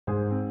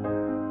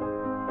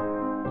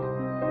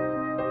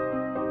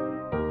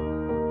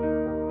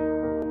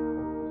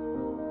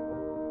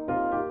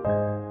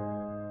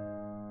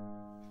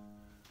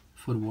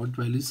for what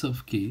values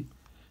of k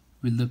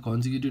will the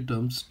consecutive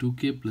terms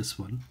 2k plus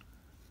 1,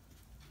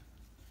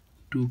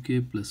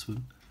 2k plus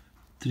 1,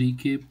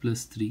 3k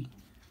plus 3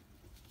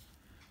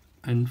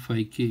 and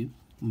 5k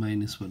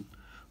minus 1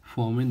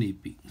 form an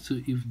AP. So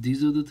if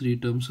these are the three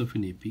terms of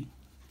an AP,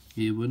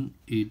 A1,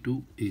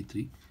 A2,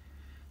 A3,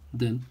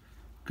 then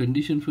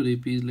condition for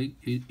AP is like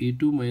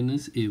A2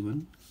 minus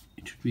A1,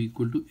 it should be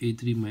equal to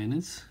A3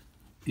 minus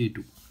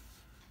A2.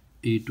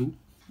 A2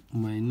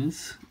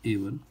 minus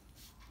A1,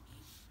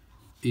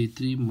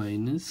 A3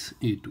 minus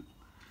A2.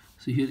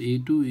 So here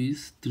A2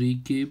 is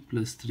 3k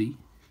plus 3,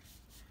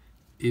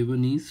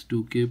 A1 is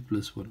 2k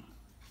plus 1,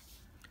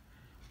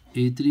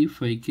 A3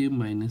 5k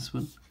minus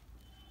 1,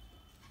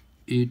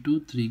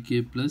 A2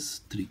 3k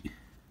plus 3.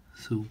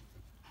 So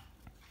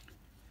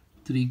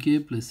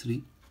 3k plus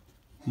 3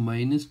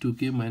 minus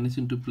 2k minus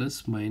into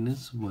plus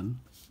minus 1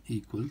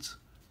 equals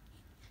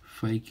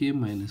 5k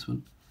minus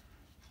 1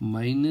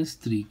 minus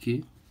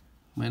 3k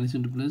minus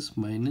into plus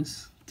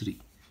minus 3.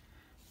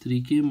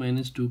 3k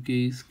minus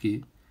 2k is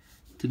k,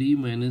 3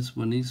 minus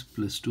 1 is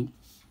plus 2,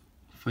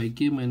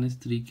 5k minus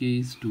 3k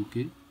is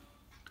 2k,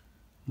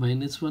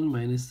 minus 1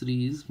 minus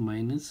 3 is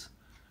minus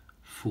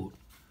 4.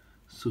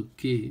 So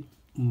k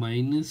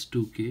minus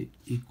 2k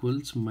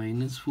equals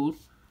minus 4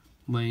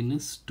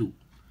 minus 2.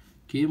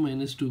 K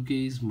minus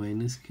 2k is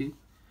minus k,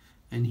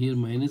 and here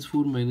minus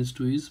 4 minus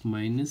 2 is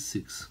minus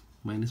 6.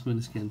 Minus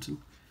minus cancel,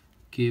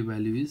 k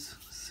value is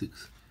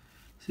 6.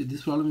 See,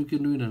 this problem you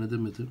can do in another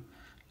method.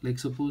 Like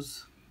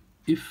suppose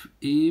if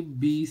A,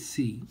 B,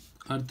 C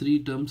are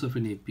three terms of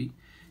an AP,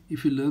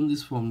 if you learn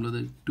this formula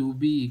that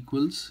 2b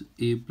equals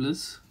A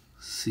plus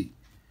C,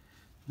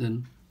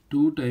 then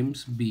 2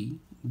 times B,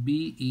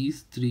 B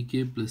is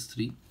 3k plus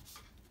 3,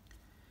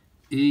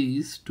 A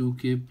is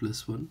 2k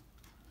plus 1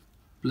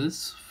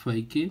 plus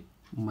 5k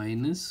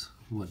minus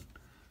 1.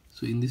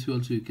 So in this way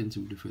also you can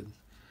simplify this.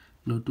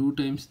 Now 2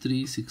 times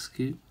 3 is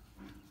 6k,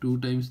 2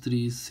 times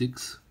 3 is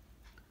 6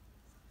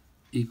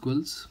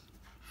 equals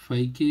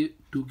 5k,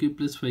 2k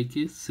plus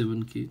 5k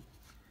 7k,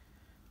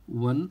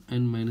 1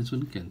 and minus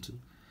 1 cancel.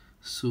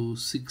 So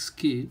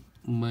 6k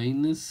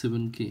minus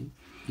 7k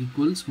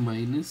equals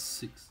minus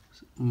 6,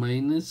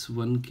 minus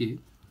 1k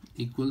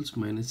equals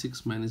minus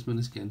 6, minus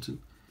minus cancel,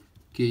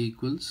 k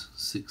equals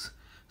 6.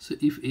 So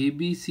if A,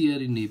 B, C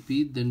are in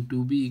AP, then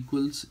 2b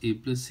equals A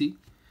plus C,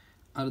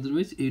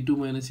 otherwise A2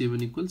 minus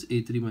A1 equals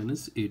A3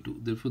 minus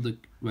A2. Therefore the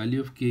value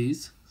of k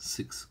is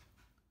 6.